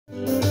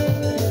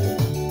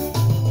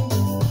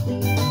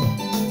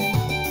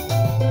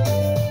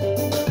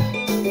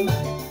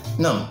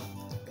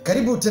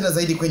Karibu tena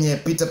zaidi kwenye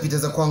Pitapita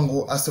za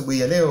kwangu asubuhi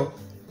ya leo.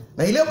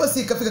 Na leo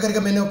basi kafika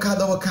katika maeneo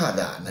kadha wa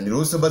kadha, na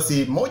niruhusu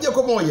basi moja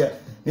kwa moja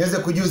niweze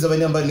kujuza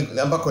maeneo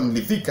ambako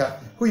nilifika.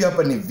 Huyu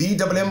hapa ni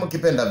VMM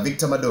ukipenda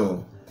Victor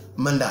Mado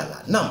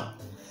Mandala. Naam.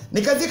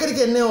 Nikaanzia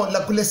katika eneo la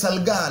kule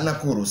Salga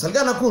Nakuru.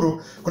 Salga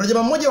Nakuru kuna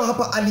jamaa mmoja wa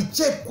hapa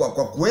alichekwa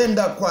kwa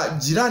kuenda kwa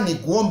jirani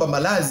kuomba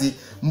malazi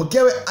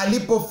mkewe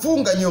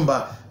alipofunga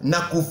nyumba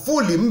na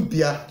kufuli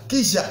mpya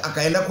kisha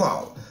akaenda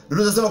kwao.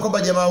 Ndio sema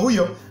kwamba jamaa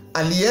huyo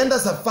alienda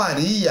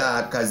safari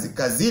ya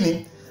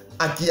kazini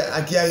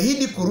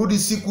akiahidi kurudi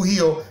siku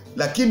hiyo,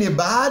 lakini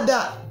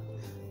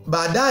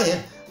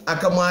baadaye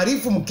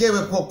akamwarifu mkewe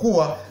kwa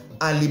kuwa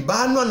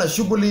alibanwa na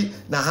shughuli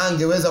na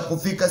hangeweza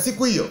kufika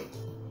siku hiyo.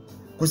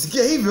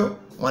 Kusikia hivyo,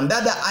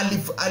 mwanadada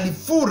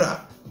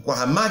alifura kwa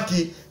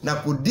hamaki na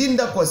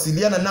kudinda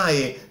kuwasiliana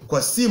naye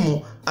kwa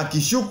simu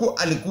akishuku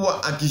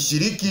alikuwa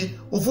akishiriki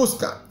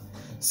ufuska.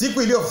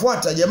 Siku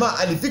iliyofuata jamaa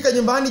alifika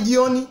nyumbani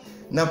jioni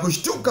na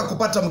kushtuka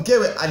kupata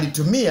mkewe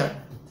alitumia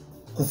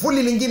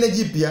kufuli lingine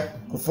jipya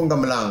kufunga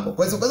mlango.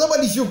 Kwa sababu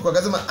alishuku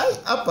akasema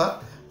hapa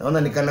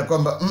naona nikana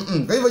kwamba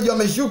Kwa hivyo jua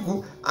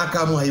ameshuku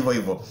akaamua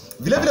hivyo.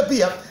 Vile vile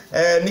pia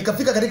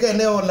nikafika katika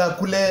eneo la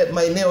kule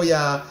maeneo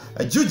ya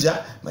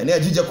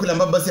Juja, kule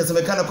ambapo basi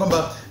yasemekana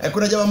kwamba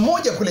kuna jamaa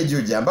mmoja kule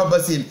Juja ambapo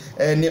basi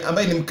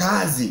ambaye ni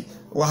mkazi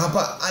wa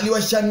hapa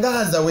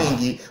aliwashangaza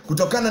wengi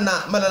kutokana na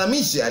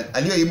malalamishi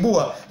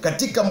aliyoibua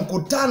katika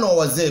mkutano wa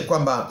wazee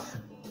kwamba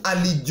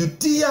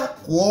alijutia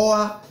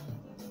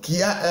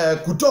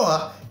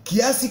kutoa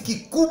kiasi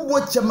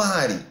kikubwa cha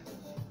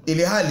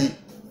ili hali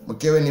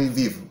mkewe ni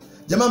mvivu.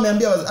 Jamaa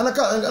ameambia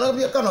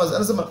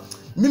anasema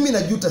mimi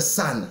najuta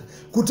sana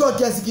kutoa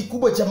kiasi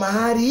kikubwa cha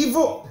mahari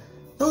hivyo,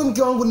 na huyu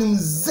mke wangu ni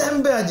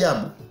mzembe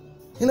ajabu.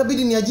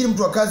 Inabidi niajiri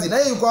mtu wa kazi na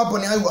yeye yuko hapo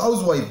ni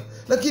housewife,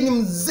 lakini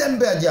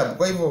mzembe ajabu.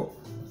 Kwa hivyo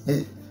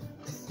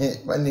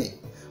kwani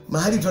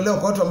mahari tolewa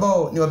kwa watu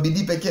ambao ni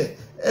wabidii pekee.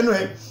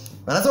 Anyway,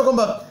 anasema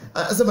kwamba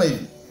anasema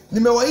hivi,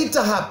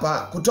 nimewaita hapa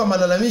kutoa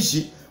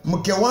malalamishi,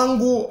 mke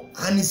wangu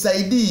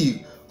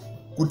hanisaidii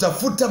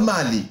kutafuta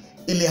mali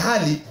ili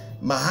hali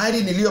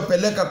mahari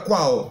niliyopeleka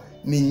kwao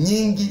ni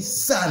nyingi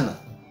sana.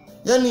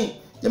 Yaani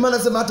jamaa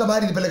anasema hata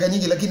mahari nilipeleka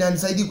nyingi lakini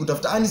hanisaidii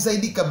kutafuta,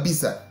 hanisaidii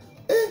kabisa.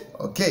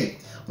 Okay.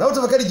 Na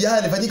utafakari jihaya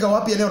ilifanyika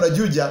wapi? Eneo la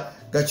Juja,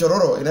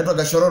 Gachororo, inaitwa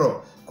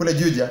Gachororo kule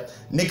Juja.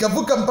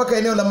 Nikavuka mpaka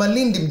eneo la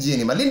Malindi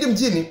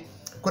mjini.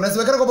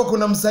 Kunasemekana kwamba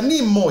kuna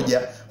msanii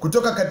mmoja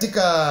kutoka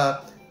katika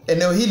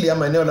eneo hili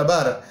ama eneo la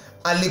bara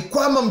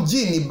alikwama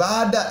mjini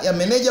baada ya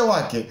meneja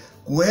wake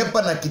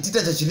kuhepa na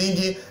kitita cha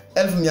shilingi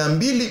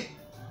 200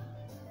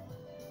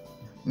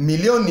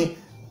 milioni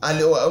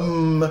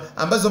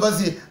ambazo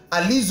basi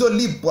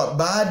alizolipwa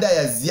baada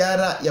ya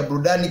ziara ya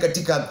burudani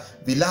katika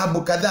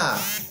vilabu kadhaa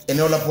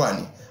eneo la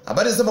Pwani.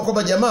 Habari zinasema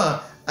kwamba jamaa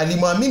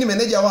alimwamini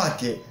meneja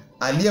wake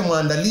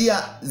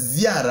aliyemwandalia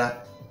ziara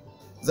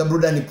za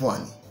burudani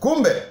Pwani.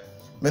 Kumbe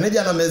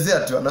meneja anamezea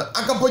tu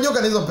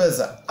akaponyoka na hizo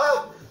pesa.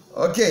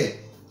 Okay.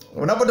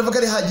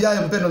 Unapotafakari haja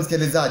hayo mpendwa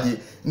msikilizaji,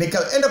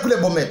 nikaenda kule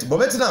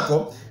Bomet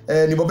nako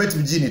ni Bomet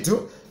mjini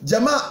tu.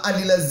 Jamaa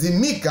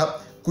alilazimika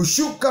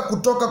kushuka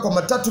kutoka kwa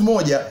matatu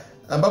moja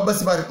ambapo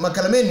basi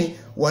makalameni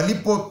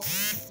walipo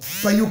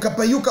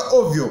payuka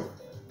ovyo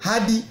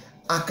hadi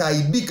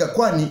akaibika,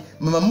 kwani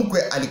mama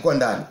mkwe alikuwa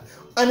ndani.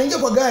 Anaingia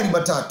kwa gari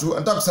matatu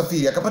anataka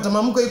kusafiri, akapata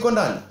mama mkwe yuko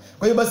ndani.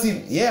 Kwa hiyo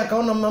basi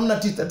akaona hamna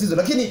tatizo,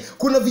 lakini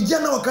kuna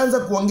vijana wakaanza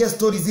kuongea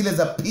stories zile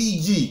za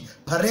PG,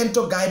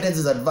 parental guidance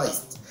is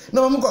advised.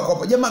 Na mama mkwe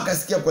akapo, jamaa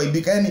akasikia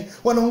kuaibika, yani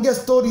wanaongea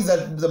stories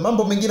za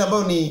mambo mengine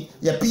ambayo ni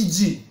ya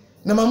PG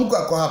na mama mkwe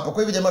ako hapa.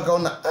 Kwa hivyo jamaa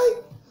kaona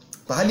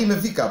pahali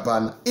imefika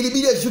hapana.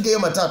 Ilibidi ashuke hiyo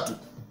matatu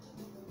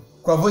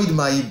kwa avoid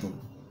maibu.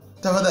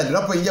 Tafadhali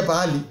unapoingia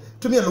pahali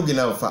tumia lugha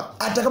inayofaa,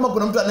 hata kama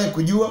kuna mtu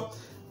anayekujua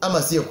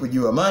ama sio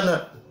kujua,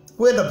 maana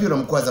huenda pia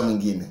unamkwaza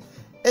mwingine.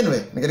 Anyway,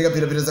 ni katika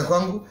Pitapita za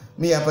kwangu.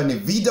 Mimi hapa ni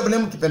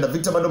VMM ukipenda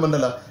Victor Mado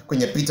Mandala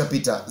kwenye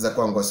Pitapita za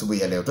kwangu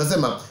asubuhi ya leo.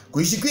 Tunasema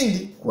kuishi kwingi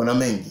kuona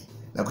mengi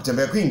na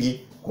kutembea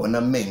kwingi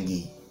kuona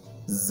mengi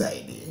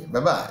zaidi.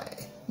 Bye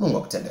bye. Mungu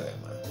akutende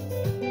wema.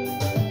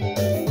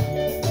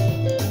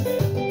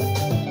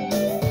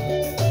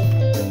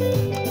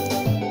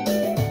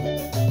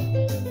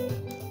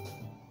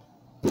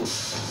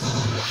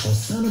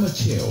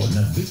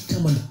 Na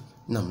Victor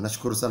Naam,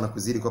 nashukuru sana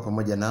kuzidi kwa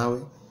pamoja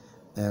nawe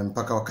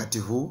mpaka wakati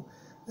huu.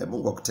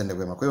 Mungu akutende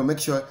wema. Kwa hiyo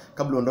make sure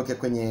kabla uondoke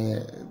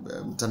kwenye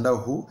mtandao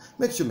huu,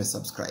 make sure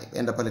umesubscribe.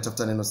 Enda pale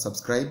tafuta neno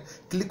subscribe,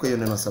 click kwa hiyo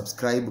neno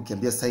subscribe,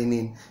 ukiambia sign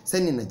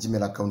in na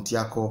Gmail account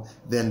yako,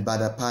 then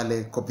baada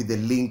pale copy the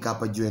link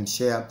hapa juu and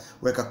share,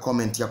 weka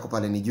comment yako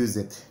pale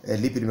nijuze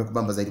lipi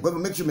limekubamba zaidi. Kwa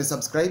hivyo make sure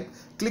umesubscribe,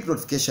 click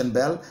notification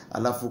bell,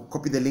 alafu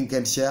copy the link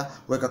and share,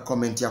 weka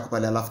comment yako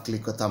pale, alafu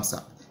click kwa thumbs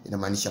up.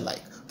 Inamaanisha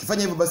like.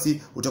 Ukifanya hivyo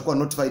basi utakuwa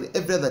notified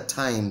every other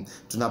time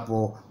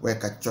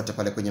tunapoweka chochote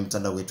pale kwenye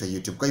mtandao wetu wa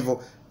YouTube. Kwa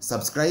hivyo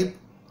subscribe,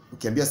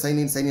 ukiambia sign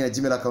in na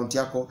Gmail account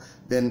yako,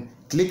 then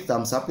click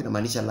thumbs up,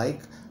 inamaanisha like,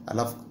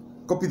 alafu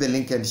copy the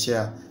link and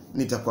share,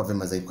 nitakuwa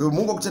vema zaidi. Kwa hivyo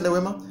Mungu akutende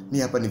wema. Mimi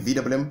hapa ni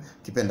VMM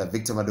kipenda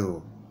Victor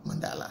Mado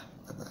Mandala.